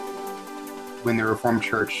when the Reformed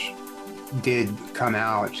Church did come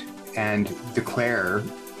out and declare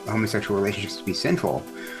homosexual relationships to be sinful,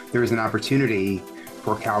 there was an opportunity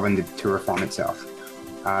for Calvin to reform itself,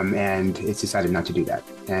 and it's decided not to do that,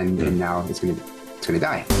 and now it's going to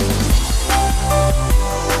die.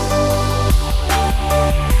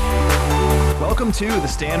 Welcome to the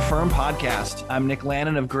Stand Firm podcast. I'm Nick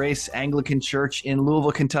Lannon of Grace Anglican Church in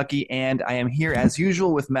Louisville, Kentucky, and I am here as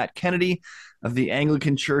usual with Matt Kennedy of the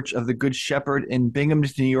Anglican Church of the Good Shepherd in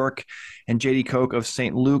Binghamton, New York, and JD Koch of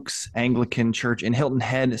St. Luke's Anglican Church in Hilton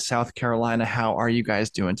Head, South Carolina. How are you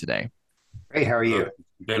guys doing today? Great. How are you?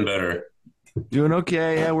 Been better. Doing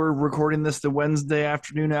okay. Yeah, we're recording this the Wednesday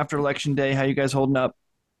afternoon after Election Day. How you guys holding up?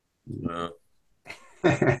 I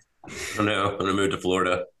don't know. I'm going to move to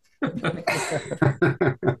Florida.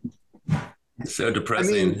 So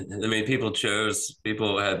depressing. I mean, people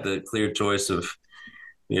had the clear choice of,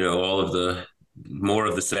 all of the more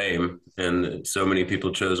of the same, and so many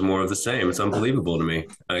people chose more of the same. It's unbelievable to me.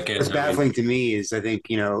 What's baffling to me is I think,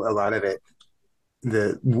 a lot of it,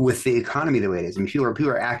 with the economy the way it is, I mean, people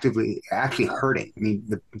are actually hurting. I mean,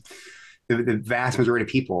 the vast majority of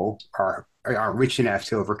people are rich enough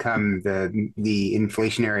to overcome the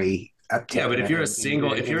inflationary uptick. Yeah, but if you're a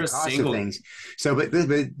single things, so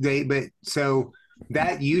so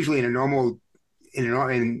that usually in a normal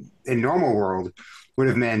world would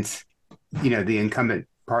have meant, the incumbent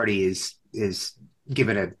party is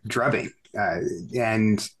given a drubbing,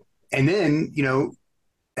 and then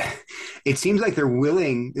it seems like they're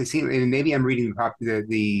willing. And maybe I'm reading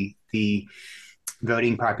the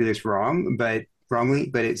voting populace wrongly,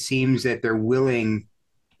 but it seems that they're willing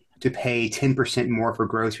to pay 10% more for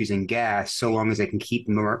groceries and gas so long as they can keep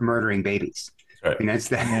murdering babies. Right. And that's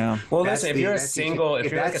that. Yeah. Well, listen, if you're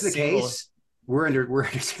the case, we're under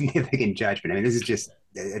significant judgment. I mean, this is just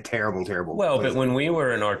a terrible. Well, but when we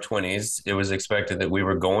were in our 20s, it was expected that we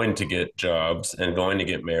were going to get jobs and going to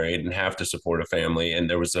get married and have to support a family. And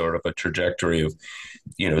there was sort of a trajectory of,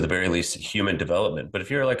 the very least human development. But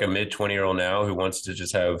if you're like a mid-20-year-old now who wants to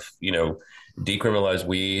just have, decriminalize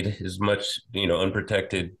weed, as much,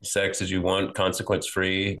 unprotected sex as you want,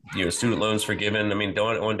 consequence-free, student loans forgiven. I mean,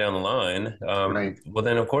 on down the line. Right. Well,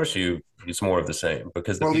 then, of course, it's more of the same,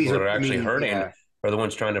 because the people that are actually hurting are the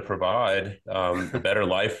ones trying to provide a better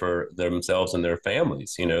life for themselves and their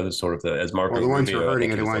families. The sort of as Marco. Well, the ones who are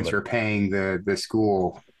hurting are the ones who are paying the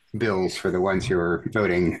school bills for the ones who are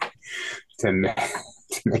voting to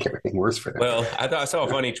make everything worse for them. Well, I saw a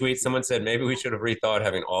funny tweet. Someone said maybe we should have rethought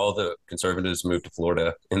having all the conservatives move to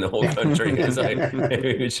Florida in the whole country. It's like,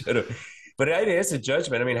 maybe we should have. But it's a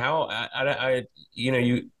judgment. I mean, how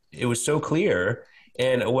it was so clear.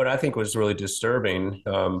 And what I think was really disturbing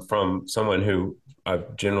from someone who I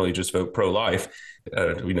generally just vote pro-life,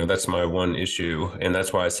 that's my one issue. And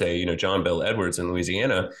that's why I say, John Bel Edwards in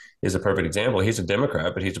Louisiana is a perfect example. He's a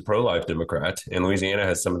Democrat, but he's a pro-life Democrat. And Louisiana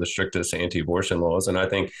has some of the strictest anti-abortion laws. And I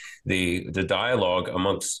think the dialogue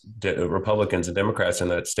amongst Republicans and Democrats in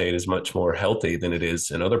that state is much more healthy than it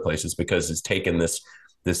is in other places, because it's taken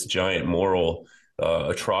this giant moral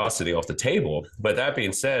atrocity off the table. But that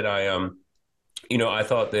being said, I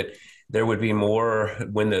thought that there would be more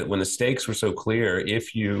when the stakes were so clear.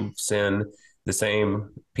 If you send the same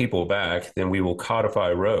people back, then we will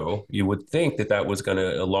codify Roe. You would think that was going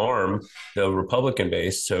to alarm the Republican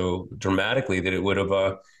base so dramatically that it would have,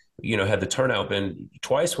 had the turnout been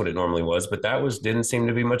twice what it normally was. But that didn't seem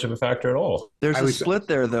to be much of a factor at all. There's a split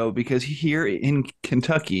there, though, because here in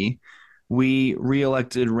Kentucky, we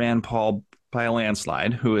reelected Rand Paul by a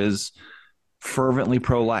landslide, who is fervently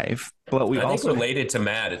pro-life, but I think related to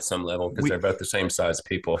Matt at some level, because they're both the same size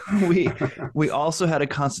people. We also had a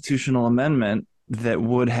constitutional amendment that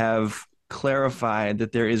would have clarified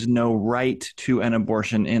that there is no right to an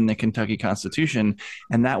abortion in the Kentucky Constitution,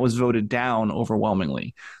 and that was voted down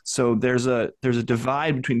overwhelmingly. So there's a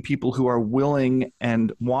divide between people who are willing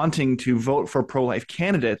and wanting to vote for pro-life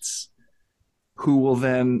candidates, who will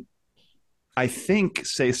then, I think,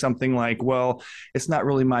 say something like, well, it's not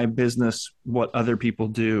really my business what other people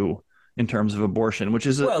do in terms of abortion, which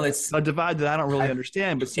is a divide that I don't really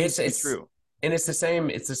understand, but seems to be true. And it's the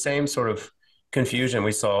same sort of confusion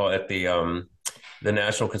we saw at the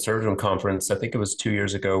National Conservative Conference. I think it was 2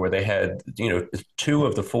 years ago, where they had, two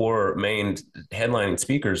of the four main headlining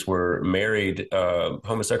speakers were married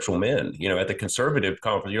homosexual men. At the conservative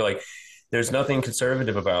conference, you're like, there's nothing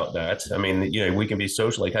conservative about that. I mean, we can be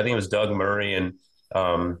social. Like, I think it was Doug Murray and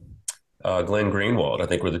Glenn Greenwald, I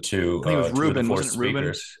think, were the two. I think it was Rubin, of the four wasn't it Rubin?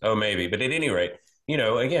 speakers. Oh, maybe. But at any rate,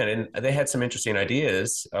 again, and they had some interesting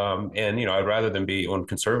ideas. And, I'd rather them be on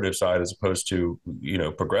conservative side as opposed to,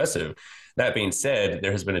 progressive. That being said,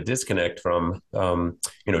 there has been a disconnect from,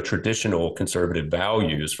 traditional conservative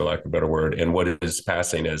values, for lack of a better word, and what is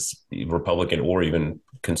passing as Republican or even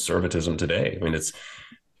conservatism today. I mean, it's.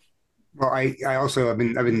 Well, I also I've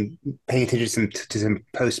been paying attention to some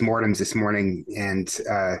postmortems this morning, and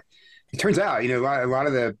it turns out, a lot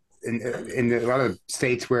of the in a lot of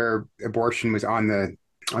states where abortion was on the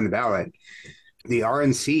ballot, the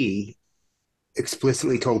RNC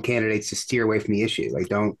explicitly told candidates to steer away from the issue. Like,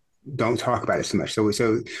 don't talk about it so much. So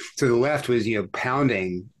the left was,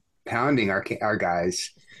 pounding our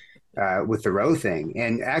guys with the Roe thing.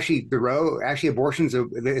 And actually abortions,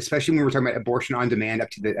 especially when we're talking about abortion on demand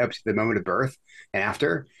up to the moment of birth and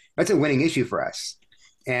after, that's a winning issue for us.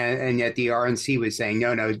 And yet the RNC was saying,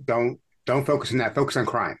 no, don't focus on that. Focus on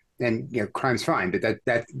crime. And crime's fine, but that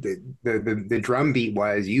the drumbeat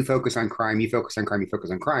was, you focus on crime, you focus on crime, you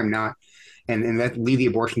focus on crime, not and leave the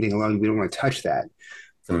abortion thing alone. We don't want to touch that.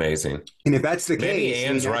 It's amazing. And if that's the Maybe case,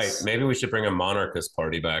 Anne's right. Maybe we should bring a monarchist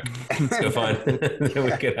party back. So fun.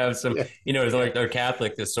 We could have some, it's like our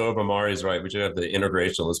Catholic, the Sohrab Ahmari's right. We should have the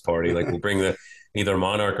integrationalist party. Like, we'll bring either a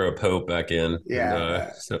monarch or a pope back in.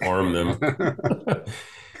 Yeah. To arm them.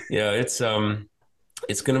 Yeah, it's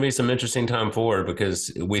going to be some interesting time forward,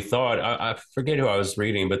 because we thought, I forget who I was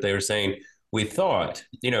reading, but they were saying, we thought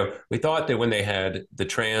that when they had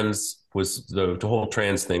the whole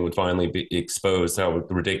trans thing would finally be exposed, how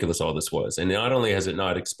ridiculous all this was. And not only has it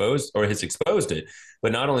not exposed, or has exposed it,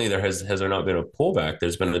 but not only has there not been a pullback,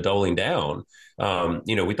 there's been a doubling down.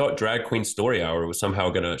 We thought Drag Queen Story Hour was somehow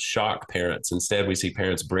going to shock parents. Instead, we see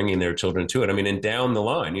parents bringing their children to it. I mean, and down the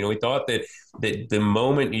line, we thought that the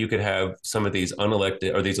moment you could have some of these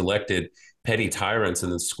unelected or these elected petty tyrants in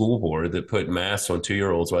the school board that put masks on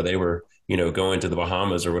 2-year-olds while they were going to the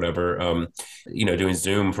Bahamas or whatever, doing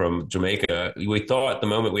Zoom from Jamaica. We thought the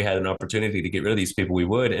moment we had an opportunity to get rid of these people, we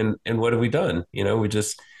would. And what have we done?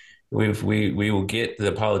 We will get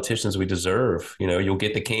the politicians we deserve. You'll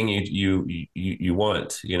get the king you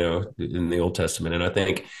want, in the Old Testament. And I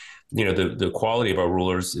think, the quality of our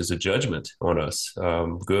rulers is a judgment on us,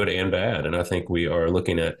 good and bad. And I think we are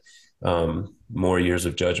looking at more years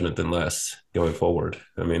of judgment than less going forward.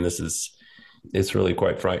 I mean, it's really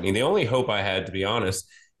quite frightening. The only hope I had, to be honest,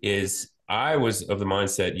 is I was of the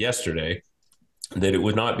mindset yesterday that it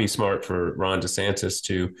would not be smart for Ron DeSantis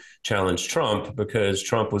to challenge Trump, because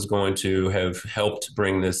Trump was going to have helped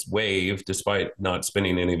bring this wave despite not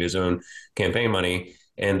spending any of his own campaign money,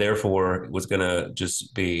 and therefore was going to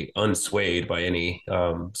just be unswayed by any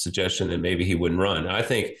suggestion that maybe he wouldn't run. I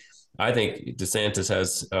think DeSantis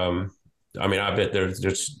has I bet they're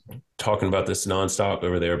just talking about this nonstop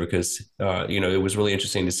over there, because, it was really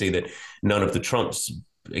interesting to see that none of the Trumps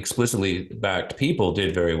explicitly backed people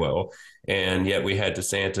did very well. And yet we had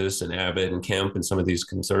DeSantis and Abbott and Kemp and some of these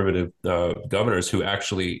conservative governors who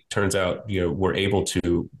actually, turns out, were able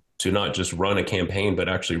to not just run a campaign, but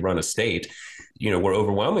actually run a state, were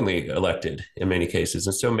overwhelmingly elected in many cases.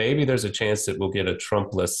 And so maybe there's a chance that we'll get a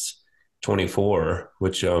Trumpless 24,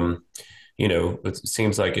 which, it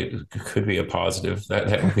seems like it could be a positive.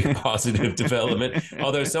 That would be a positive development.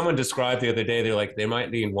 Although someone described the other day, they're like, they might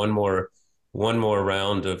need one more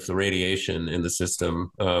round of the radiation in the system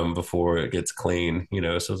before it gets clean. So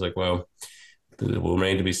I was like, well, it will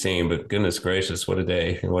remain to be seen. But goodness gracious, what a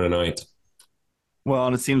day and what a night. Well,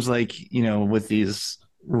 and it seems like, with these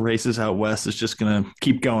races out west, it's just going to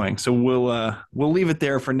keep going. So we'll leave it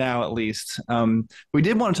there for now, at least. We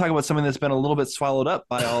did want to talk about something that's been a little bit swallowed up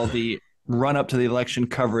by all the run up to the election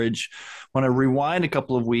coverage. I want to rewind a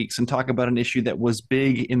couple of weeks and talk about an issue that was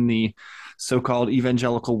big in the so-called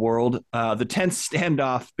evangelical world, the tense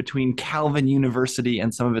standoff between Calvin University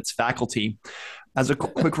and some of its faculty. As a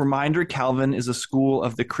quick reminder, Calvin is a school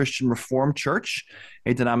of the Christian Reformed Church,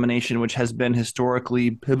 a denomination which has been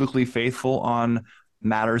historically biblically faithful on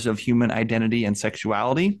matters of human identity and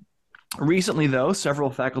sexuality. Recently, though,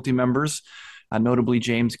 several faculty members, notably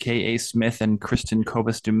James K.A. Smith and Kristen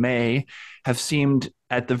Kobus-Dumay, have seemed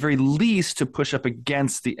at the very least to push up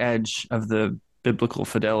against the edge of the biblical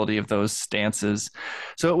fidelity of those stances.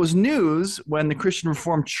 So it was news when the Christian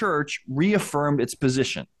Reformed Church reaffirmed its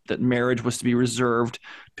position that marriage was to be reserved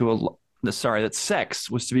to that sex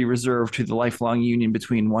was to be reserved to the lifelong union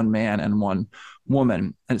between one man and one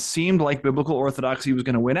woman. And it seemed like biblical orthodoxy was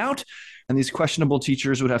going to win out, and these questionable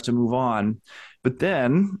teachers would have to move on. But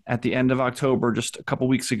then, at the end of October, just a couple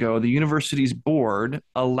weeks ago, the university's board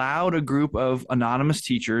allowed a group of anonymous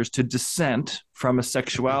teachers to dissent from a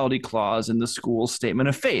sexuality clause in the school's statement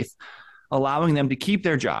of faith, allowing them to keep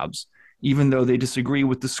their jobs even though they disagree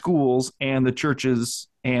with the schools and the churches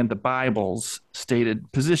and the Bible's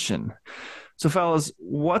stated position. So, fellas,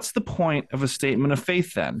 what's the point of a statement of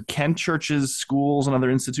faith then? Can churches, schools, and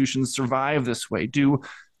other institutions survive this way? Do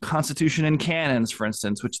constitution and canons, for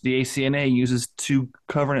instance, which the ACNA uses to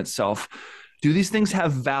govern itself, do these things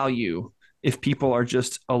have value if people are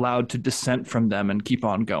just allowed to dissent from them and keep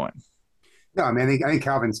on going? No, I mean, I think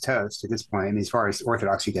Calvin's toast at this point. I mean, as far as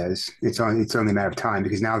orthodoxy goes, it's only a matter of time,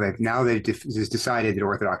 because now they've just decided that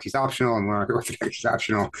orthodoxy is optional, and when orthodoxy is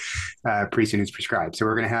optional, priesthood is prescribed. So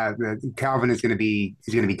we're going to have Calvin is going to be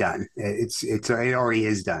done. It already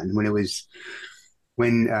is done.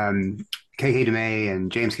 When K.K. DeMay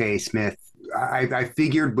and James K. Smith, I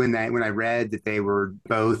figured when I read that they were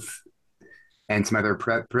both, and some other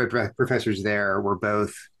professors there were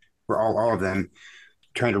all of them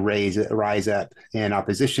trying to rise up in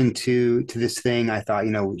opposition to this thing. I thought,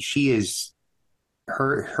 she is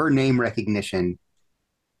her name recognition,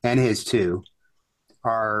 and his too,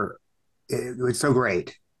 it's so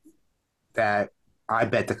great that I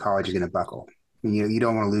bet the college is going to buckle. You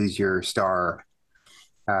don't want to lose your star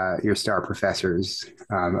professors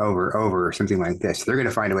over something like this. They're going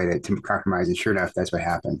to find a way to compromise, and sure enough, that's what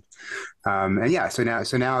happened.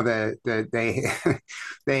 So now they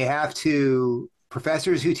they have to.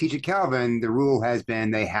 Professors who teach at Calvin, the rule has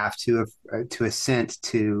been they have to assent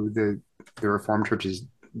to the Reformed Church's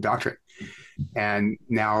doctrine, and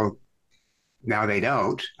now they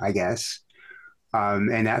don't, I guess,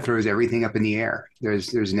 and that throws everything up in the air.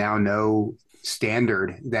 There's now no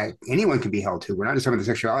standard that anyone can be held to. We're not just talking about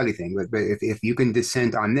the sexuality thing, but if you can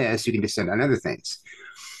dissent on this, you can dissent on other things.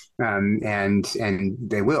 And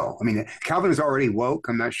they will. I mean, Calvin is already woke.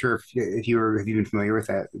 I'm not sure if you've been familiar with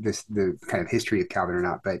the kind of history of Calvin or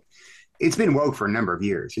not, but it's been woke for a number of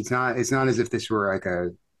years. It's not as if this were like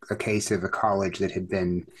a case of a college that had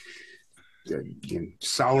been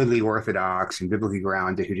solidly orthodox and biblically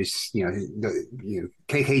grounded, who just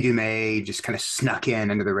K.K. DeMay just kind of snuck in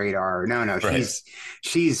under the radar. No, right.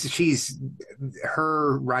 she's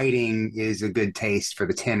her writing is a good taste for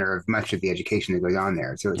the tenor of much of the education that goes on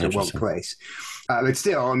there. So it's a woke place, but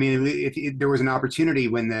still, I mean, if there was an opportunity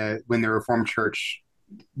when the Reformed Church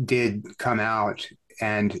did come out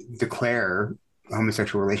and declare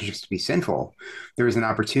homosexual relationships to be sinful, there was an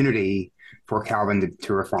opportunity for Calvin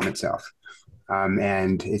to reform itself.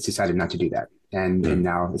 And it's decided not to do that, and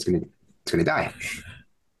now it's going to die.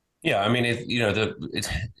 Yeah, I mean,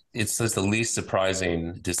 it's just the least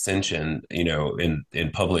surprising dissension,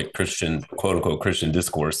 in public Christian, quote unquote Christian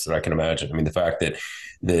discourse that I can imagine. I mean, the fact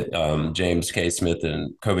that James K. Smith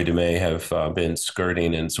and Kobe DeMay have been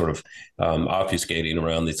skirting and sort of obfuscating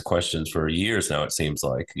around these questions for years now. It seems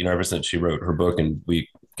like, ever since she wrote her book and we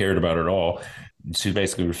cared about it all, she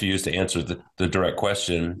basically refused to answer the direct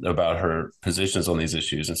question about her positions on these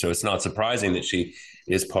issues. And so it's not surprising that she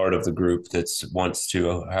is part of the group that wants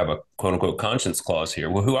to have a quote unquote conscience clause here.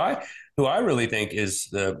 Well, who I really think is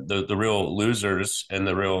the real losers and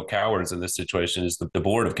the real cowards in this situation is the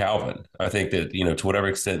board of Calvin. I think that, to whatever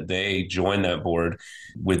extent they join that board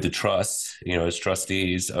with the trust, as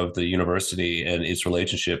trustees of the university and its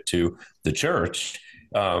relationship to the church,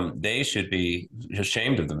 they should be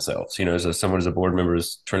ashamed of themselves. As someone as a board member of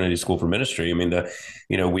Trinity School for Ministry, I mean,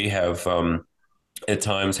 we have at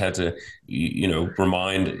times had to,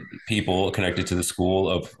 remind people connected to the school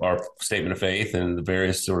of our statement of faith and the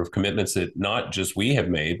various sort of commitments that not just we have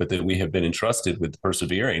made, but that we have been entrusted with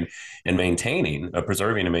persevering and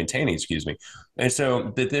preserving and maintaining, And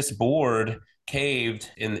so that this board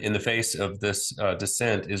caved in the face of this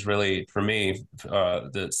dissent is really, for me,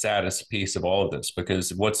 the saddest piece of all of this,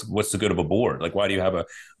 because what's the good of a board? Like, why do you have a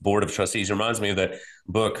board of trustees? It reminds me of that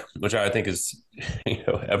book, which I think is,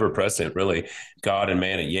 ever present, really, God and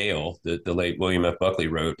Man at Yale, that the late William F. Buckley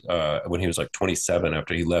wrote when he was like 27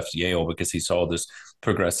 after he left Yale, because he saw this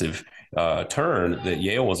progressive turn that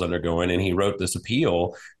Yale was undergoing. And he wrote this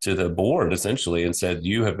appeal to the board essentially and said,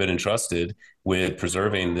 you have been entrusted with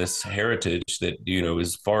preserving this heritage that,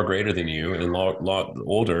 is far greater than you and a lot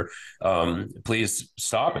older. Please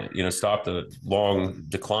stop it, stop the long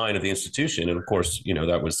decline of the institution. And of course,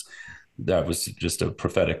 that was just a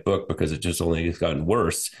prophetic book, because it just only has gotten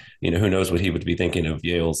worse. Who knows what he would be thinking of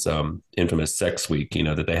Yale's infamous sex week,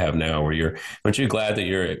 that they have now, where aren't you glad that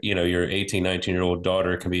your 18, 19-year-old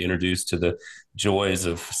daughter can be introduced to the joys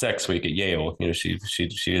of sex week at Yale? She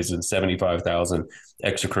is in 75,000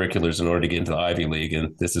 extracurriculars in order to get into the Ivy League.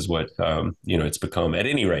 And this is what, it's become. At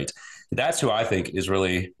any rate, that's who I think is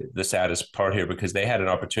really the saddest part here, because they had an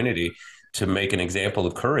opportunity to make an example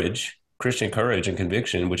of courage, Christian courage and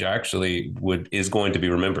conviction, which actually is going to be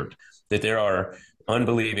remembered. That there are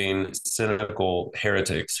unbelieving, cynical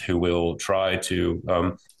heretics who will try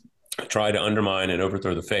to undermine and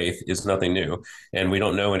overthrow the faith is nothing new. And we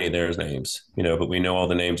don't know any of their names, but we know all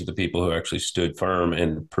the names of the people who actually stood firm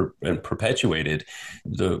and perpetuated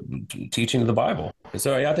the teaching of the Bible. And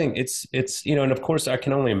so I think it's, and of course I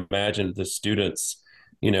can only imagine the students,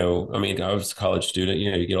 I mean, I was a college student,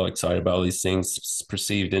 you get all excited about all these things,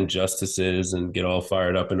 perceived injustices, and get all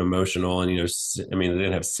fired up and emotional. And, I mean, they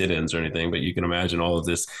didn't have sit-ins or anything, but you can imagine all of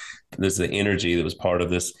this, the energy that was part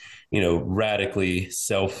of this, radically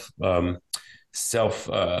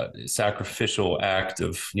sacrificial act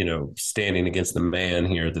of, standing against the man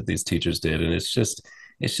here that these teachers did. And it's just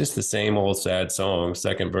the same old sad song,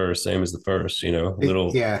 second verse, same as the first,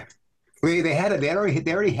 little. Yeah. Well, they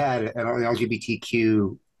already had an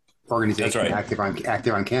LGBTQ organization active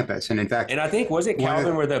on campus, and in fact, and I think was it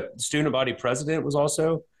Calvin where the student body president was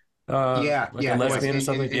also a lesbian or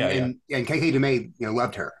something. And KK DeMay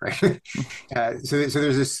loved her, right? So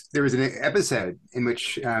there was an episode in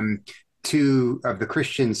which two of the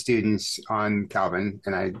Christian students on Calvin,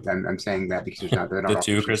 and I'm saying that because there's not the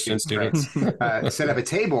two Christian students right, set up a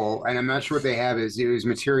table, and I'm not sure what they have is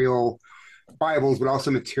material Bibles, but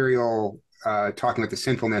also material talking about the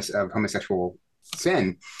sinfulness of homosexual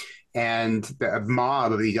sin. And the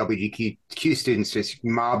mob of these LGBTQ students just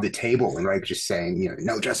mobbed the table and just saying,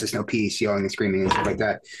 no justice, no peace, yelling and screaming and stuff like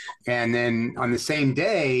that. And then on the same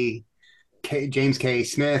day, James K.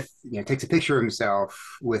 Smith, takes a picture of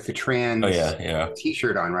himself with a trans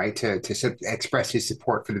T-shirt on, right, to express his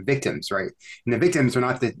support for the victims, right. And the victims are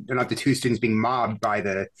not the two students being mobbed by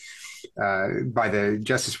the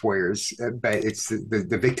justice warriors, but it's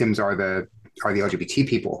the victims are the LGBT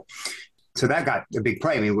people. So that got a big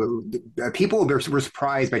play. I mean, people were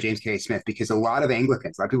surprised by James K. Smith because a lot of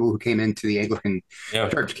Anglicans, a lot of people who came into the Anglican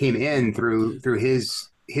church came in through his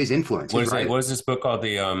influence. What is this book called?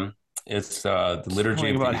 It's the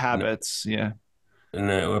Liturgy about Habits. Yeah.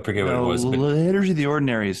 No, I forget what it was. Liturgy of the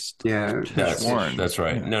Ordinaries. Yeah, that's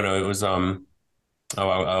right. Yeah. No, it was I'll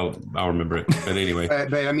remember it. But anyway,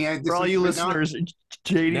 but I mean, for all you listeners,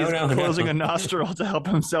 JD is closing a nostril to help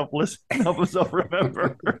himself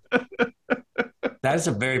remember. That's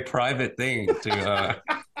a very private thing to.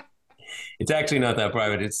 It's actually not that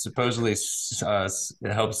private. It's supposedly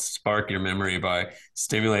it helps spark your memory by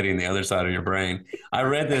stimulating the other side of your brain. I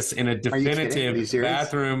read this in a definitive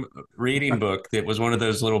bathroom reading book that was one of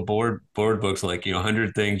those little board books, like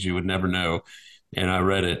 100 things you would never know, and I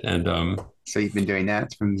read it. And so you've been doing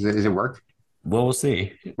that? Does it work? Well, we'll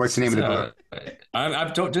see. What's the name of the book?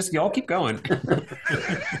 I've told, just y'all keep going.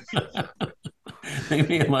 Leave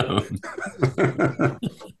me alone.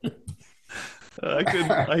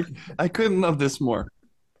 I couldn't love this more.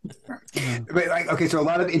 But okay, so a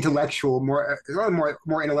lot of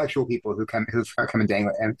more intellectual people who've come into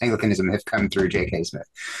Anglicanism have come through J.K. Smith.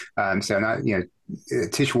 So not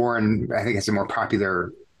Tish Warren, I think, has a more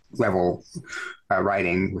popular level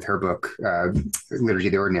writing with her book Liturgy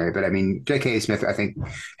of the Ordinary. But I mean, J.K. Smith, I think,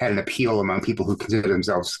 had an appeal among people who consider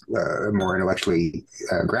themselves more intellectually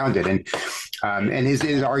grounded, and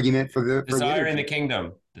his argument for Desire in the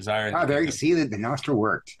Kingdom. There you see that the nostril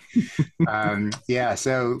worked. So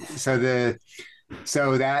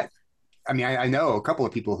that, I mean, I know a couple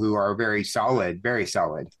of people who are very solid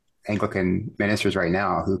Anglican ministers right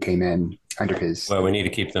now who came in under his. Well, we need to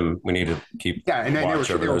keep them. We need to keep. Yeah, and they were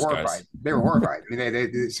horrified. Guys. They were horrified. I mean,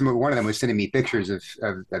 one of them was sending me pictures of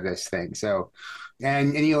this thing. So,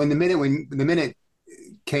 and in the minute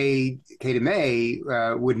Kay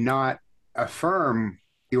DeMay would not affirm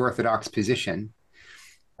the Orthodox position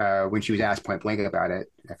when she was asked point blank about it.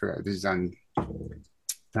 I forgot. This is on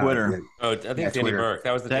Twitter. I think Danny Twitter. Burke.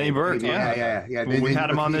 That was the Danny Burke. Yeah. We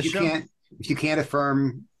had him on this show. If you can't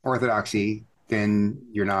affirm orthodoxy, then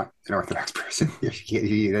you're not an Orthodox person.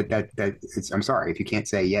 I'm sorry. If you can't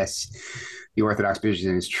say yes, the Orthodox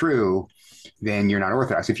position is true, then you're not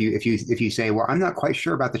Orthodox. If you say, well, I'm not quite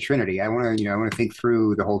sure about the Trinity, I want to think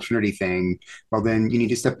through the whole Trinity thing, well, then you need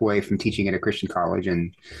to step away from teaching at a Christian college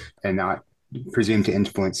and not presume to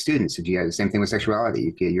influence students. If you have the same thing with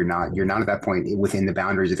sexuality, you're not at that point within the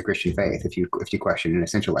boundaries of the Christian faith if you question an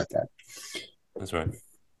essential like that. That's right.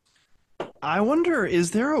 I wonder,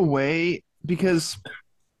 is there a way, because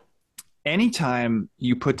anytime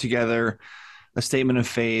you put together a statement of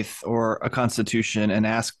faith or a constitution and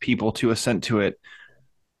ask people to assent to it,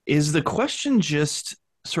 is the question just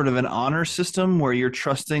sort of an honor system where you're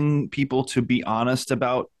trusting people to be honest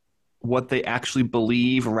about what they actually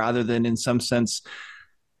believe rather than in some sense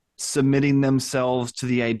submitting themselves to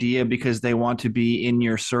the idea because they want to be in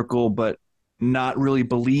your circle but not really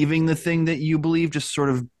believing the thing that you believe, just sort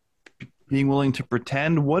of being willing to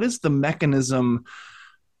pretend? What is the mechanism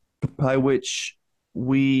by which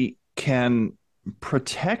we can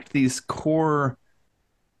protect these core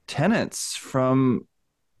tenets from,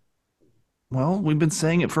 well, we've been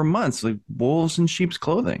saying it for months, like wolves in sheep's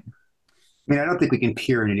clothing? I mean, I don't think we can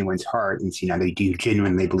peer in anyone's heart and see now they do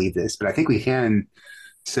genuinely believe this, but I think we can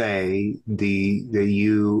say the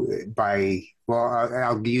you by well,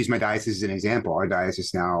 I'll use my diocese as an example. Our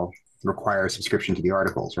diocese now requires subscription to the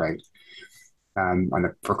articles, right?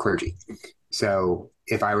 For clergy. So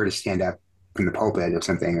if I were to stand up from the pulpit of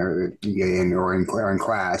something, or in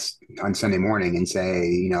class on Sunday morning and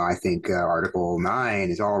say, I think Article 9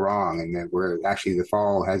 is all wrong, and that we're actually the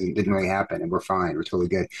fall didn't really happen, and we're fine, we're totally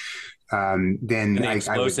good. Then and the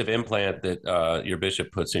explosive implant that your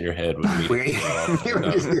bishop puts in your head would be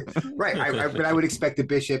right. But I would expect the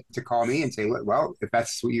bishop to call me and say, well, if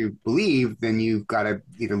that's what you believe, then you've got to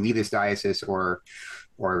either leave this diocese or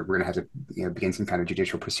we're going to have to begin some kind of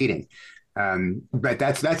judicial proceeding. But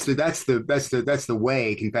that's the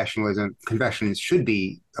way confessions should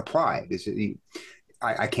be applied.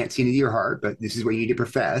 I can't see into your heart, but this is what you need to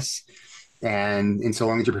profess. And so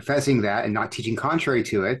long as you're professing that and not teaching contrary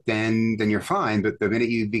to it, then you're fine. But the minute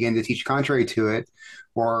you begin to teach contrary to it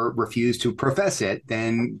or refuse to profess it,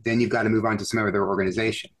 then you've got to move on to some other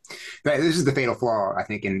organization. But this is the fatal flaw, I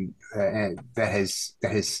think, in that has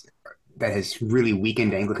really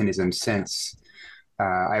weakened Anglicanism since.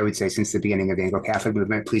 I would say since the beginning of the Anglo-Catholic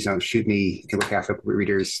movement. Please don't shoot me, Anglo-Catholic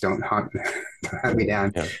readers. Don't hunt me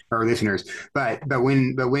down, or listeners. But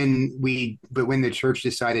when the church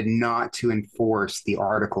decided not to enforce the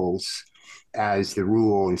articles as the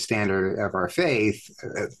rule and standard of our faith,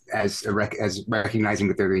 as recognizing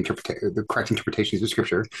that they're the correct interpretations of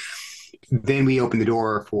Scripture, then we opened the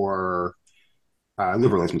door for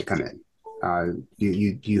liberalism to come in.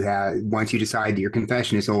 You have, once you decide that your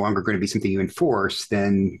confession is no longer going to be something you enforce,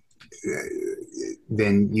 then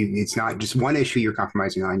it's not just one issue you're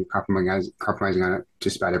compromising on. You're compromising on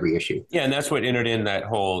just about every issue. Yeah, and that's what entered in that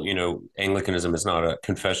whole, Anglicanism is not a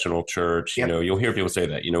confessional church. Yep. You'll hear people say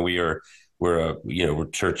that. We're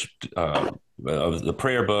church of the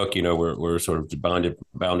prayer book. We're sort of bounded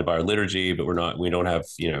by our liturgy, but we don't have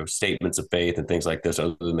statements of faith and things like this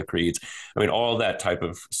other than the creeds. I mean, all that type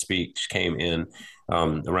of speech came in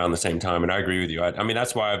around the same time, and I agree with you. I mean,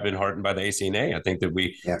 that's why I've been heartened by the ACNA. I think that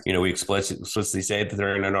we explicitly say that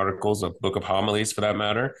they're in an articles, a book of homilies for that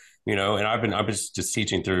matter. And I've been just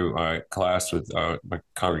teaching through a class with my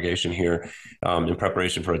congregation here in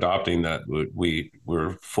preparation for adopting that.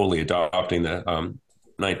 We're fully adopting the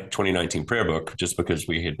 2019 prayer book, just because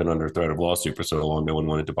we had been under threat of lawsuit for so long. No one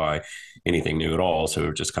wanted to buy anything new at all, so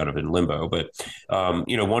we're just kind of in limbo. But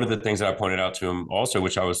one of the things that I pointed out to him also,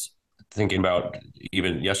 which I was thinking about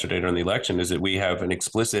even yesterday during the election, is that we have an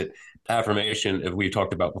explicit affirmation, as we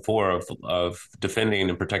talked about before, of defending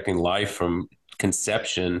and protecting life from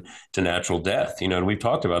conception to natural death. And we've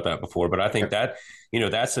talked about that before, but I think that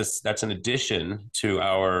that's an addition to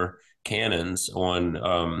our canons on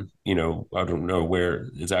I don't know where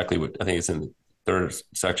exactly, what I think it's in the third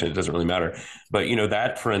section, it doesn't really matter, but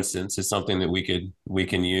that, for instance, is something that we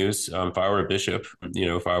can use. If I were a bishop,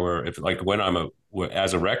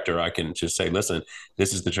 as a rector, I can just say, listen,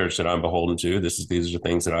 this is the church that I'm beholden to. These are the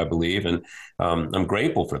things that I believe, and I'm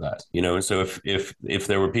grateful for that. And so if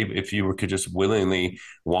there were people, if you could just willingly,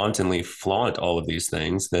 wantonly flaunt all of these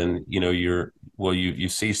things, then you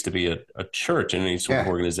cease to be a church in any sort of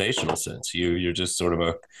organizational sense. You're just sort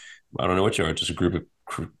of I don't know what you are, just a group of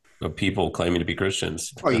people claiming to be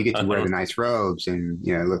Christians. Oh, you get to wear the nice robes and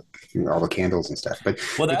look, all the candles and stuff. But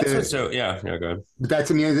go ahead. But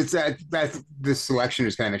that's this selection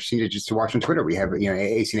is kind of interesting to watch on Twitter. We have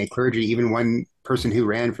ACNA clergy, even one person who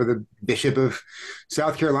ran for the bishop of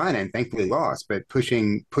South Carolina and thankfully lost, but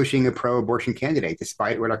pushing a pro-abortion candidate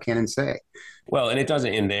despite what our canons say. Well, and it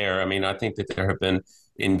doesn't end there. I mean, I think that there have been,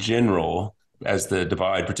 in general, as the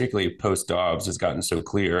divide, particularly post Dobbs, has gotten so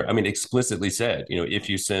clear. I mean, explicitly said, if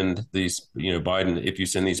you send these, Biden, if you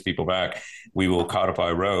send these people back, we will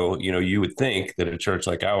codify Roe. You would think that a church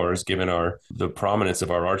like ours, given the prominence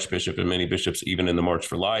of our archbishop and many bishops, even in the March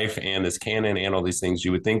for Life and this canon and all these things,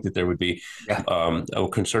 you would think that there would be a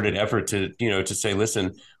concerted effort to say,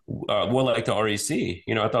 listen, like the REC,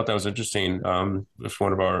 I thought that was interesting. It's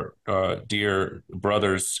one of our dear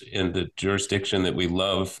brothers in the jurisdiction that we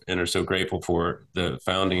love and are so grateful for, the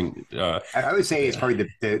founding. I would say it's probably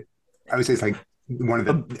I would say it's like one of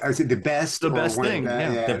I would say the best thing.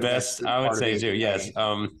 The best, I would say too. Yes.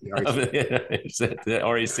 The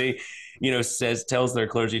REC, tells their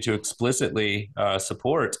clergy to explicitly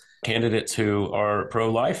support candidates who are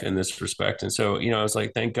pro-life in this respect. And so, I was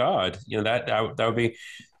like, thank God, that would be,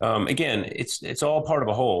 again, it's all part of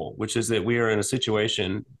a whole, which is that we are in a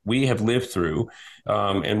situation we have lived through,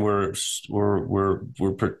 and we're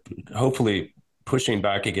hopefully pushing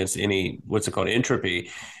back against any, what's it called, entropy,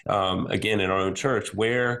 again, in our own church,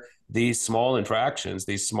 where these small infractions,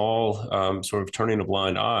 these small sort of turning a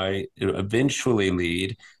blind eye, eventually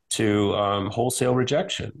lead to wholesale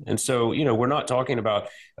rejection. And so, we're not talking about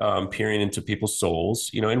peering into people's souls,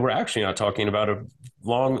 and we're actually not talking about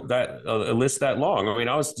a list that long. I mean,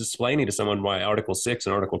 I was explaining to someone why Article 6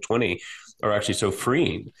 and Article 20 are actually so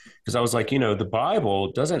freeing, because I was like, the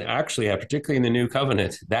Bible doesn't actually have, particularly in the New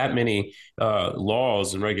Covenant, that many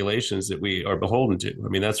laws and regulations that we are beholden to. I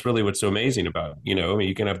mean, that's really what's so amazing about it. I mean,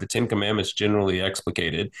 you can have the Ten Commandments generally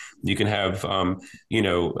explicated. You can have,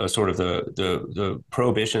 sort of the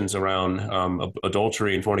prohibitions around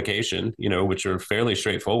adultery and fornication, which are fairly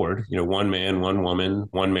straightforward. One man, one woman,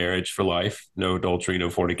 one marriage for life, no adultery, no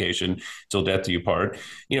fornication, till death do you part.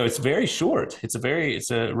 It's very short. It's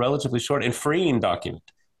a relatively short and freeing document.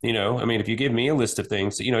 I mean, if you give me a list of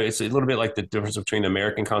things, it's a little bit like the difference between the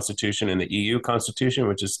American Constitution and the EU Constitution,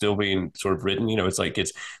 which is still being sort of written. It's like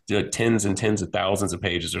it's tens and tens of thousands of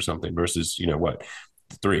pages or something versus, what,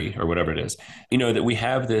 3 or whatever it is. That we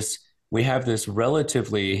have this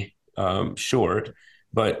relatively short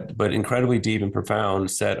but incredibly deep and profound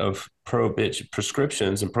set of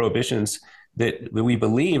prescriptions and prohibitions that we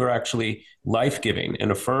believe are actually life-giving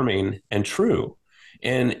and affirming and true.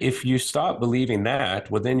 And if you stop believing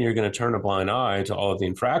that, well, then you're going to turn a blind eye to all of the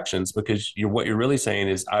infractions, because what you're really saying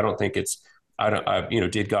is, I don't think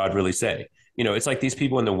did God really say? It's like these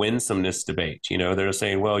people in the winsomeness debate, they're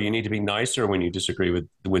saying, well, you need to be nicer when you disagree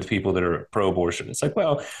with people that are pro-abortion. It's like,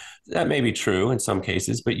 well, that may be true in some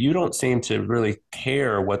cases, but you don't seem to really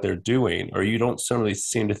care what they're doing, or you don't suddenly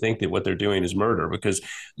seem to think that what they're doing is murder, because,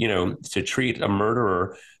 to treat a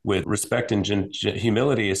murderer with respect and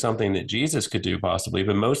humility is something that Jesus could do possibly,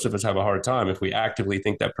 but most of us have a hard time if we actively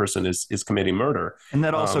think that person is committing murder. And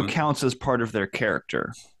that also counts as part of their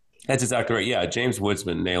character. That's exactly right. Yeah, James Wood's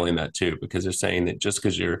been nailing that too, because they're saying that just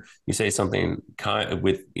because you say something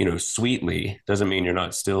with sweetly doesn't mean you're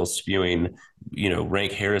not still spewing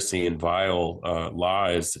rank heresy and vile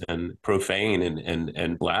lies and profane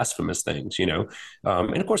and blasphemous things. And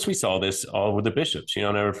of course we saw this all with the bishops.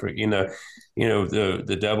 Never forget,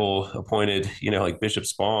 the devil appointed like Bishop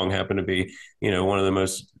Spong happened to be one of the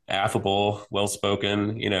most affable,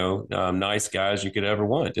 well-spoken, nice guys you could ever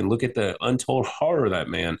want. And look at the untold horror that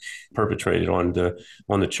man perpetrated on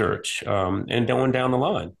the church, and going down the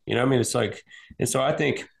line. I mean, it's like, and so I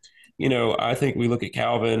think we look at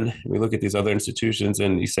Calvin, we look at these other institutions,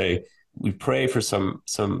 and you say, we pray for some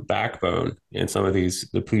backbone in some of the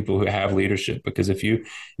people who have leadership, because if you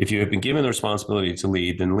have been given the responsibility to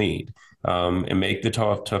lead, then lead, and make the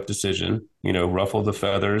tough decision, ruffle the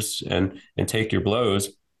feathers and take your blows.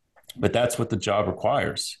 But that's what the job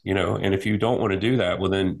requires, and if you don't want to do that, well,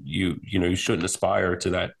 then you shouldn't aspire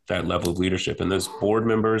to that level of leadership. And those board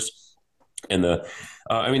members and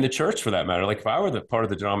the church for that matter, like if I were the part of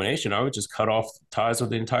the denomination, I would just cut off ties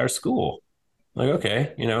with the entire school. Like,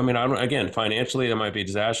 okay, I mean, again, financially that might be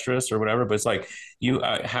disastrous or whatever, but it's like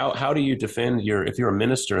how do you defend if you're a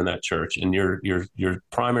minister in that church and your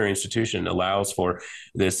primary institution allows for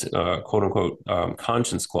this quote unquote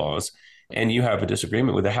conscience clause, and you have a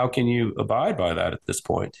disagreement with it, how can you abide by that at this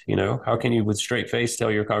point? How can you with straight face tell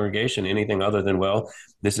your congregation anything other than, well,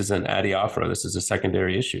 this is an adiaphora, this is a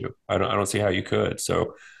secondary issue? I don't see how you could.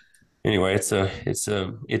 So anyway,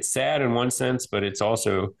 it's sad in one sense, but it's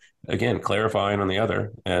also, again, clarifying on the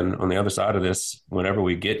other. And on the other side of this, whenever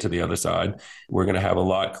we get to the other side, we're going to have a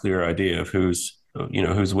lot clearer idea of who's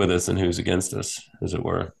with us and who's against us, as it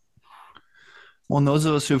were. Well, and those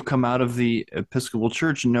of us who've come out of the Episcopal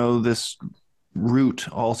Church know this route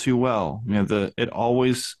all too well. It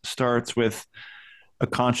always starts with a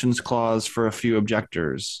conscience clause for a few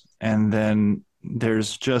objectors, and then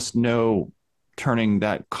there's just no turning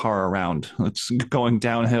that car around. It's going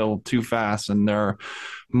downhill too fast, and there are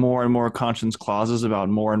more and more conscience clauses about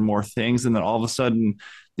more and more things, and then all of a sudden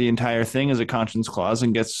the entire thing is a conscience clause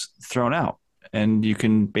and gets thrown out, and you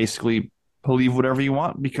can basically believe whatever you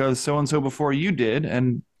want because so-and-so before you did,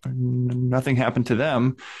 and nothing happened to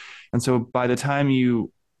them. And so by the time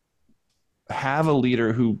you have a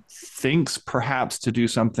leader who thinks perhaps to do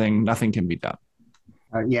something, nothing can be done.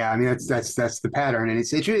 Yeah, I mean, that's the pattern. And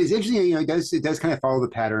it's interesting, it does kind of follow the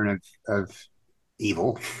pattern of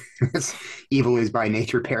evil. Evil is by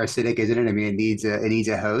nature parasitic, isn't it? I mean, it needs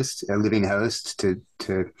a host, a living host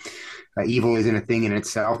to Evil isn't a thing in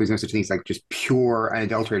itself. There's no such thing as like just pure,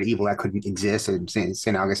 unadulterated evil that couldn't exist. And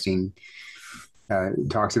Saint Augustine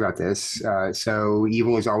talks about this. So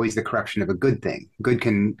evil is always the corruption of a good thing. Good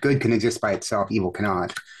can exist by itself. Evil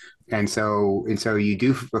cannot. And so you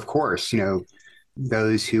do, of course,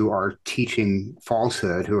 those who are teaching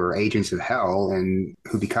falsehood, who are agents of hell and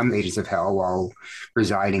who become agents of hell while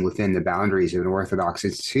residing within the boundaries of an Orthodox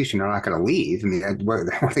institution are not going to leave. I mean, what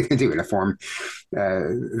are they going to do? Going to form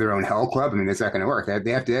their own hell club? I mean, that's not going to work.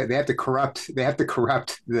 They have to corrupt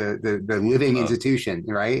the living institution,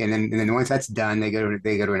 right? And then once that's done, they go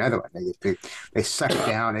to another one. They suck it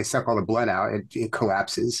down. They suck all the blood out. It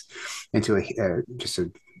collapses into just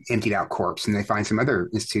a emptied out corpse, and they find some other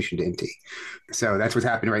institution to empty. So that's what's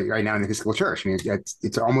happening right now in the Episcopal Church. I mean,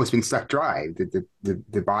 it's almost been sucked dry.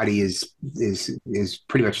 The body is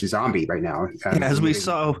pretty much a zombie right now. As we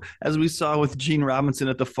saw with Gene Robinson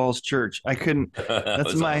at the Falls Church. I couldn't.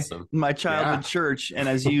 That's my childhood church, and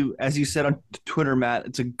as you said on Twitter, Matt,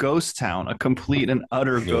 it's a ghost town, a complete and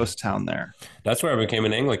utter ghost town there. That's where I became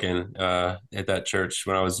an Anglican at that church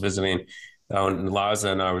when I was visiting. Liza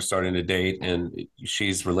and I were starting to date, and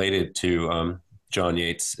she's related to John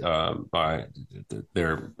Yates by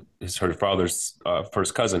her father's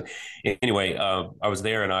first cousin. Anyway, I was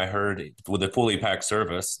there and I heard with a fully packed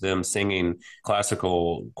service them singing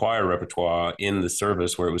classical choir repertoire in the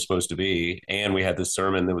service where it was supposed to be, and we had this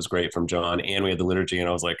sermon that was great from John, and we had the liturgy, and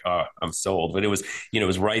I was like, oh, I'm sold. But it was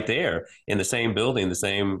right there in the same building, the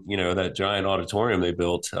same that giant auditorium they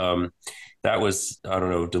built. That was, I don't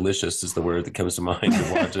know, delicious is the word that comes to mind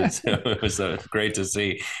to watch it. So it was great to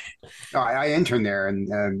see. Oh, I interned there and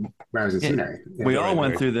when I was in seminary. Yeah. We all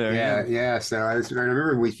went through there. Yeah. So I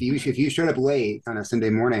remember if you showed up late on a Sunday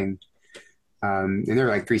morning, and there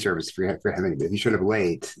were like 3 services for heaven, but if you showed up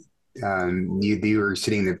late, you were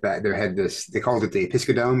sitting in the back. They had this. They called it the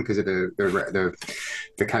Episcodome because of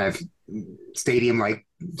the kind of stadium-like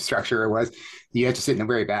structure it was. You had to sit in the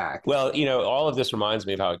very back. Well, all of this reminds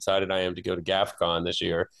me of how excited I am to go to GAFCON this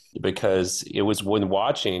year, because it was when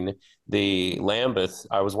watching the Lambeth.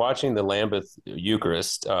 I was watching the Lambeth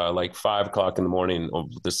Eucharist like 5 o'clock in the morning on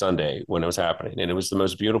the Sunday when it was happening, and it was the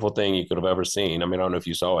most beautiful thing you could have ever seen. I mean, I don't know if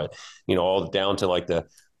you saw it. All down to like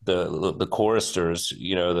the choristers,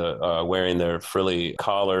 wearing their frilly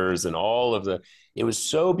collars and all of it was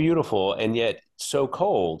so beautiful and yet so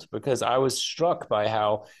cold, because I was struck by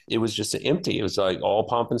how it was just empty. It was like all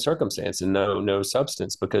pomp and circumstance and no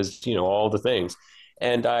substance, because, all the things.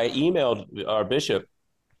 And I emailed our bishop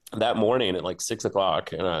that morning at like 6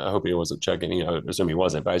 o'clock, and I hope he wasn't checking, I assume he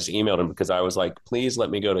wasn't, but I just emailed him because I was like, please let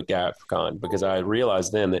me go to GAFCON, because I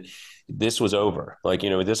realized then that this was over. Like,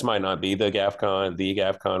 this might not be the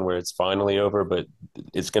GAFCON where it's finally over, but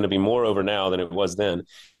it's going to be more over now than it was then.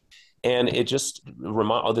 And it just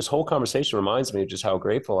this whole conversation reminds me of just how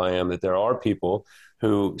grateful I am that there are people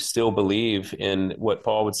who still believe in what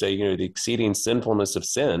Paul would say, the exceeding sinfulness of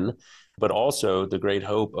sin, but also the great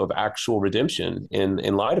hope of actual redemption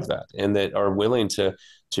in light of that, and that are willing to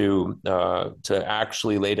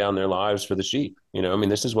actually lay down their lives for the sheep.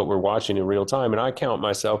 This is what we're watching in real time. And I count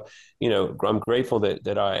myself, I'm grateful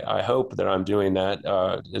that I hope that I'm doing that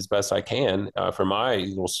as best I can for my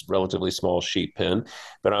little relatively small sheep pen.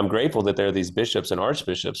 But I'm grateful that there are these bishops and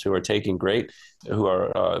archbishops who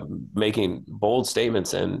are making bold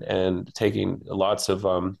statements and taking lots of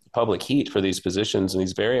public heat for these positions, and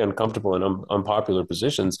these very uncomfortable and unpopular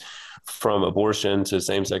positions, from abortion to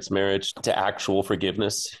same-sex marriage to actual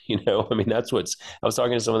forgiveness. That's I was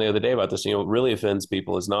talking to someone the other day about this. What really offends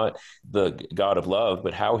people is not the God of love,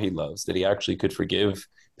 but how he loves, that he actually could forgive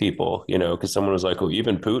people, because someone was like, oh,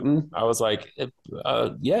 even Putin? I was like,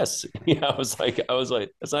 yes. I was like,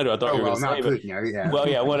 that's not who I thought you were going to say. Putin, yeah. Well,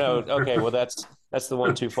 yeah. Okay. Well, that's the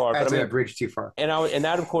one too far. That's a bridge too far. And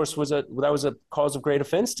that, of course, was a cause of great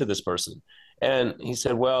offense to this person. And he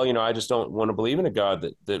said, well, I just don't want to believe in a God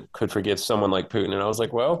that could forgive someone like Putin. And I was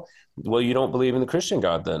like, well, you don't believe in the Christian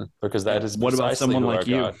God then, because that is what about someone like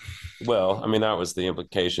you? God. Well, that was the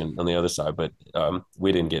implication on the other side, but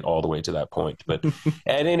we didn't get all the way to that point. But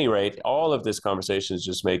at any rate, all of this conversation is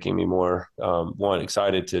just making me more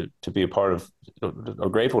excited to be a part of, or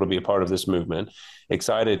grateful to be a part of this movement,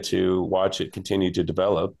 excited to watch it continue to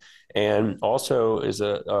develop, and also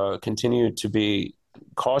continue to be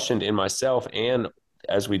cautioned in myself, and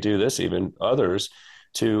as we do this, even others,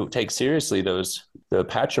 to take seriously the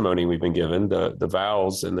patrimony we've been given, the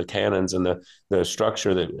vows and the canons and the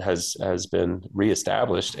structure that has been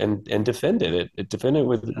reestablished, and defend it. Defend it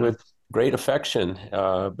with great affection,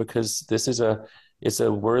 because this is it's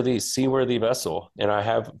a seaworthy vessel. And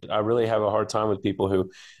I really have a hard time with people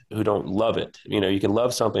who don't love it. You can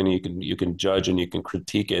love something, you can judge and you can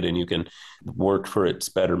critique it and you can work for its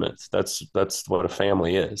betterment. That's what a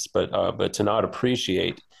family is. But to not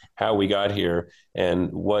appreciate how we got here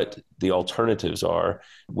and what the alternatives are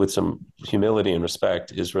with some humility and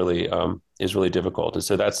respect is really difficult. And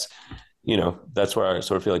so that's where I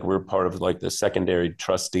sort of feel like we're part of like the secondary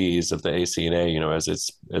trustees of the ACNA,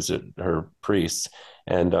 her priests.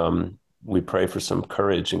 And we pray for some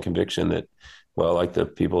courage and conviction that, well, like the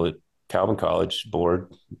people at Calvin College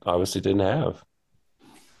board obviously didn't have.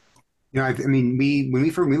 I mean, when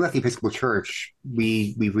we left the Episcopal Church,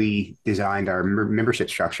 we redesigned our membership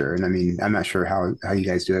structure, and I mean, I'm not sure how you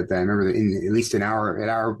guys do it, but I remember that at least in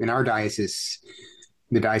our diocese,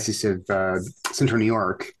 the Diocese of Central New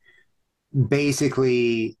York,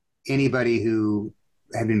 basically anybody who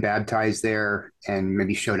had been baptized there and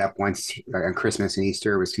maybe showed up once on Christmas and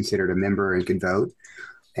Easter was considered a member and could vote.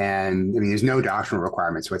 And I mean, there's no doctrinal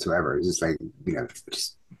requirements whatsoever. It's just like,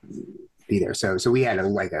 just be there. So we had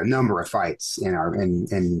a number of fights in our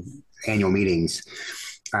in annual meetings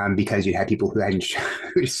because you had people who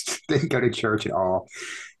just didn't go to church at all,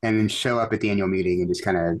 and then show up at the annual meeting and just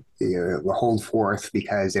kind of hold forth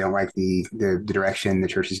because they don't like the direction the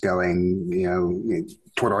church is going,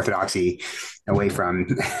 toward orthodoxy, away from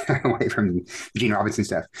Gene Robinson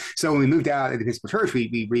stuff. So when we moved out of the Episcopal Church,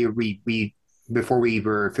 we before we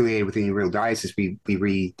were affiliated with any real diocese, we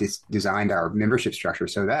redesigned our membership structure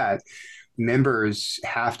so that members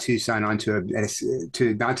have to sign on to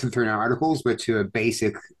not to the 39 articles, but to a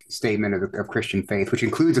basic statement of Christian faith, which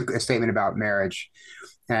includes a statement about marriage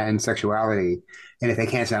and sexuality. And if they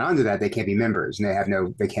can't sign on to that, they can't be members,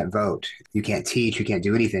 and they can't vote. You can't teach, you can't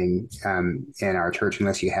do anything in our church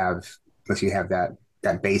unless you have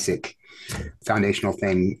that basic foundational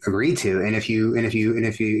thing agreed to. And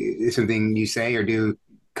if something you say or do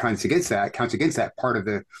counts against that, part of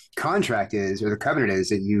the contract or the covenant is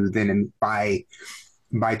that you then by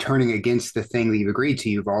turning against the thing that you've agreed to,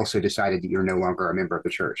 you've also decided that you're no longer a member of the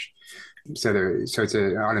church. So it's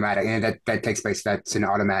an automatic, and that takes place. That's an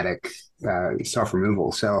automatic self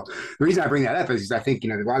removal. So the reason I bring that up is I think a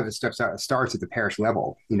lot of the stuff starts at the parish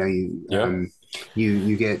level.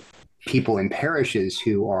 You get people in parishes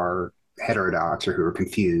who are heterodox or who are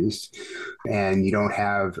confused, and you don't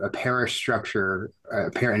have a parish structure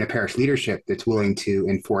and a parish leadership that's willing to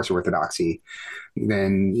enforce orthodoxy.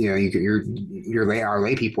 Then our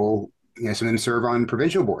lay people. Some of them serve on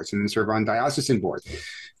provincial boards, some of them serve on diocesan boards.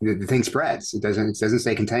 The thing spreads. It doesn't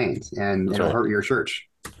stay contained, and it'll hurt your church.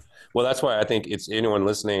 Well, that's why I think it's anyone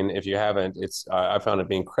listening, if you haven't, I found it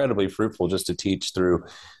be incredibly fruitful just to teach through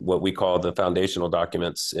what we call the foundational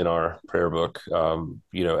documents in our prayer book,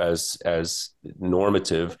 as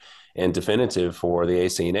normative and definitive for the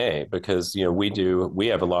ACNA, because we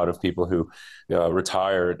have a lot of people who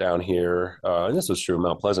retire down here, and this was true in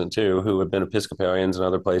Mount Pleasant too, who have been Episcopalians in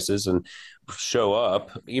other places and show up,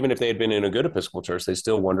 even if they had been in a good Episcopal church, they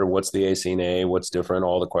still wonder what's the ACNA, what's different,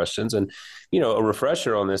 all the questions. And a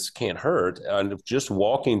refresher on this can't hurt. And just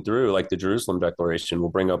walking through like the Jerusalem Declaration will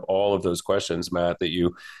bring up all of those questions, Matt,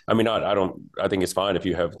 that I think it's fine if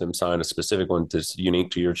you have them sign a specific one that's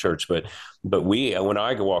unique to your church. But when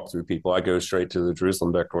I walk through people, I go straight to the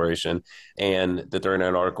Jerusalem Declaration and the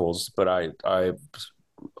 39 Articles, but I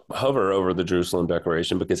hover over the Jerusalem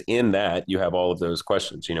Declaration because in that you have all of those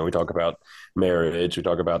questions. We talk about marriage, we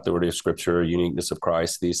talk about the authority of Scripture, uniqueness of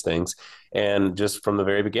Christ, these things, and just from the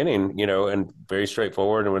very beginning, and very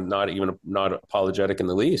straightforward and not apologetic in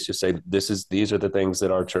the least. Just say these are the things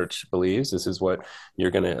that our church believes. This is what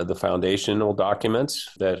the foundational documents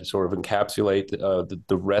that sort of encapsulate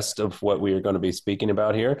the rest of what we are going to be speaking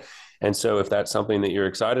about here. And so, if that's something that you're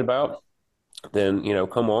excited about, then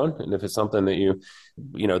come on. And if it's something that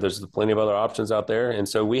there's plenty of other options out there. And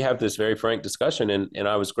so we have this very frank discussion, and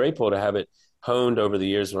I was grateful to have it honed over the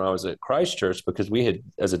years when I was at Christ Church, because we had,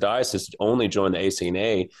 as a diocese, only joined the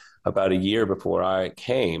ACNA about a year before I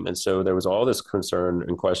came. And so there was all this concern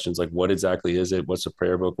and questions like, what exactly is it? What's a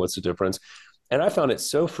prayer book? What's the difference? And I found it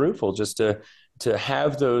so fruitful just to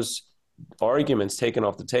have those arguments taken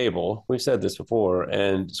off the table. We've said this before,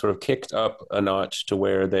 and sort of kicked up a notch to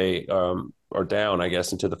where they are down, I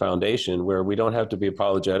guess, into the foundation, where we don't have to be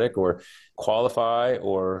apologetic or qualify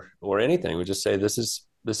or anything. We just say this is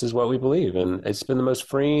this is what we believe. And it's been the most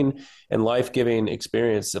freeing and life-giving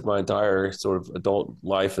experience of my entire sort of adult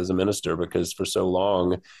life as a minister, because for so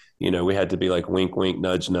long, we had to be like wink, wink,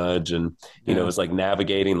 nudge, nudge. And, it was like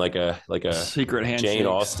navigating like a secret handshakes. Jane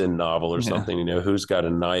Austen novel or something, who's got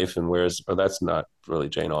a knife and that's not really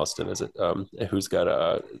Jane Austen, is it? Who's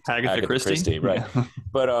got Agatha Christie? Right. Yeah.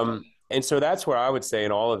 But, and so that's where I would say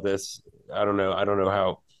in all of this, I don't know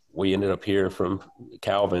how we ended up here from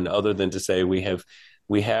Calvin, other than to say we have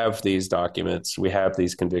these documents, we have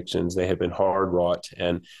these convictions. They have been hard wrought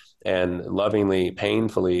and lovingly,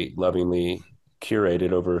 painfully lovingly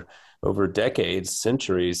curated over decades,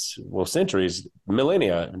 centuries,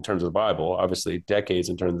 millennia in terms of the Bible, obviously decades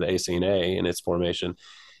in terms of the ACNA and its formation.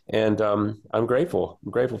 And I'm grateful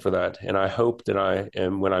for that. And I hope that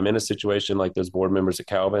when I'm in a situation like those board members at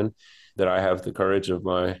Calvin, that I have the courage of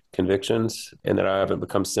my convictions and that I haven't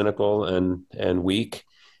become cynical and weak.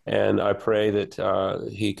 And I pray that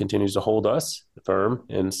he continues to hold us firm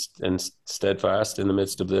and steadfast in the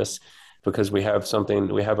midst of this, because we have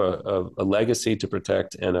a legacy to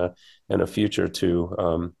protect and a future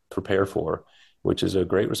to prepare for, which is a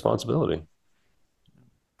great responsibility.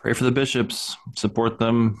 Pray for the bishops, support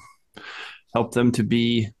them, help them to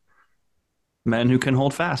be men who can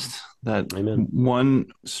hold fast. That Amen. One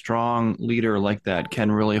strong leader like that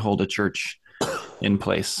can really hold a church in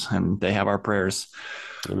place, and they have our prayers.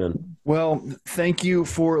 Amen. Well, thank you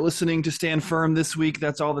for listening to Stand Firm this week.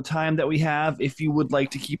 That's all the time that we have. If you would like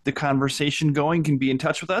to keep the conversation going, you can be in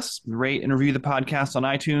touch with us, rate and review the podcast on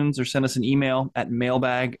iTunes, or send us an email at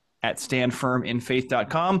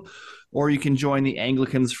mailbag@standfirminfaith.com, or you can join the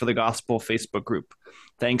Anglicans for the Gospel Facebook group.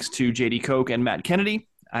 Thanks to JD Koch and Matt Kennedy.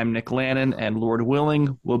 I'm Nick Lannon, and Lord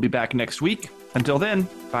willing, we'll be back next week. Until then,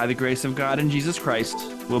 by the grace of God and Jesus Christ,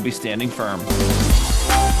 we'll be standing firm.